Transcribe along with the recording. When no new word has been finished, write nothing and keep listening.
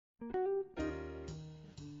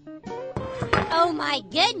Oh my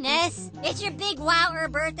goodness! It's your big wower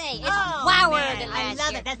birthday. It's wower than last I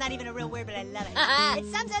love year. it. That's not even a real word, but I love it.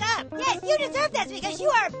 It sums it up. Yes, you deserve this because you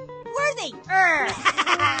are worthy.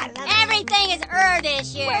 Everything is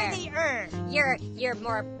this year. Worthier. You're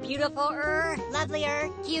more beautiful Lovelier.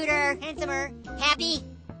 cuter, Handsomer. happy,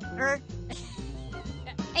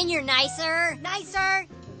 and you're nicer, Nicer.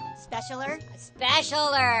 Specialer.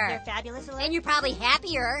 specialer, You're fabulous. and you're probably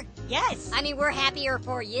happier. Yes. I mean, we're happier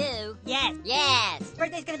for you. Yes. Yes.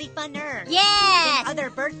 Birthday's gonna be funner. Yes. Than other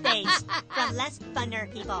birthdays from less funner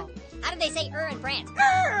people. How do they say in France?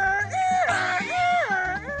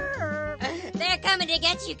 They're coming to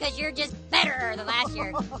get you because you're just better than last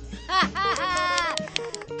year.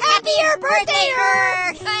 Happier birthday,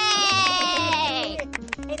 Hey!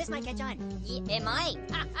 Hey, this might catch on. It might.